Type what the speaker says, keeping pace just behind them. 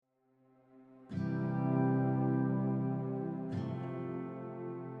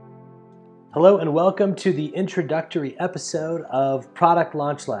Hello and welcome to the introductory episode of Product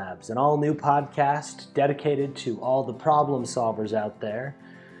Launch Labs, an all-new podcast dedicated to all the problem solvers out there.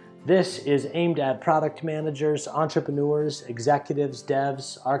 This is aimed at product managers, entrepreneurs, executives,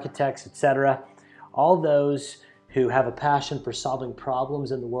 devs, architects, etc. All those who have a passion for solving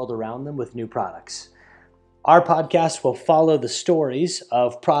problems in the world around them with new products. Our podcast will follow the stories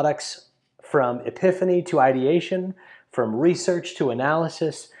of products from epiphany to ideation, from research to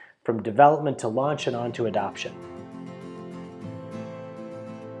analysis, from development to launch and on to adoption.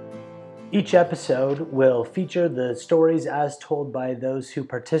 Each episode will feature the stories as told by those who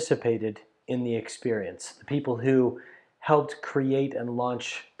participated in the experience, the people who helped create and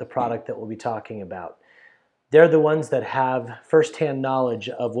launch the product that we'll be talking about. They're the ones that have firsthand knowledge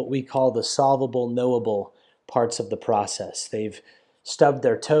of what we call the solvable, knowable parts of the process. They've stubbed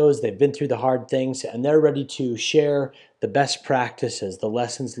their toes, they've been through the hard things, and they're ready to share the best practices, the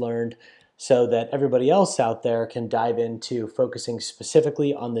lessons learned, so that everybody else out there can dive into focusing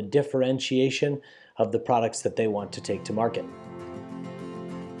specifically on the differentiation of the products that they want to take to market.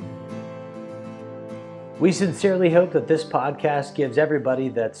 We sincerely hope that this podcast gives everybody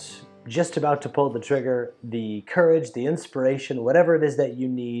that's just about to pull the trigger the courage, the inspiration, whatever it is that you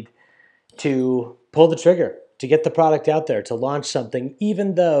need to pull the trigger, to get the product out there, to launch something,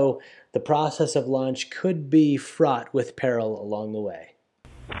 even though the process of launch could be fraught with peril along the way.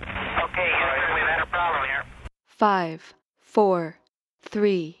 Okay, we've had a problem here. 5, 4,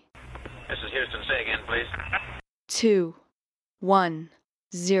 3, This is Houston. Say again, please. 2, 1,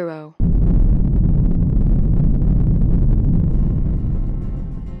 0.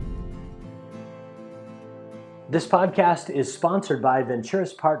 This podcast is sponsored by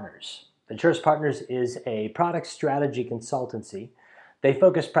Venturis Partners. Venturis Partners is a product strategy consultancy. They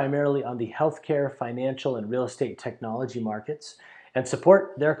focus primarily on the healthcare, financial, and real estate technology markets and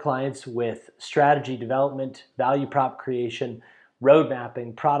support their clients with strategy development, value prop creation, road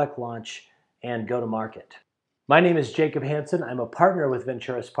mapping, product launch, and go-to-market. My name is Jacob Hansen. I'm a partner with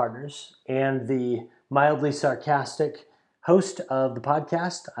Venturis Partners and the mildly sarcastic host of the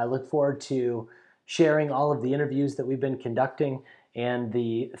podcast. I look forward to sharing all of the interviews that we've been conducting and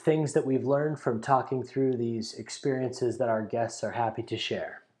the things that we've learned from talking through these experiences that our guests are happy to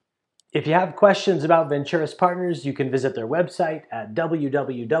share. If you have questions about Venturis Partners, you can visit their website at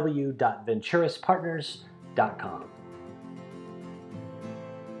www.venturispartners.com.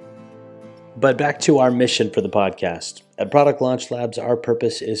 But back to our mission for the podcast. At Product Launch Labs, our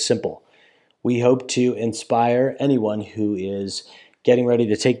purpose is simple. We hope to inspire anyone who is getting ready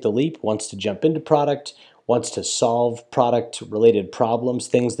to take the leap, wants to jump into product, wants to solve product-related problems,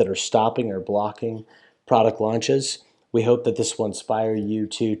 things that are stopping or blocking product launches. We hope that this will inspire you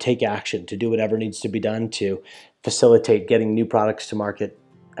to take action, to do whatever needs to be done to facilitate getting new products to market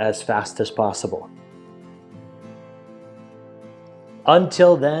as fast as possible.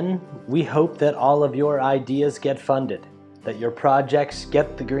 Until then, we hope that all of your ideas get funded, that your projects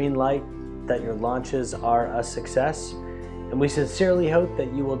get the green light, that your launches are a success, and we sincerely hope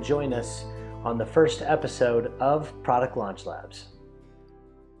that you will join us on the first episode of Product Launch Labs.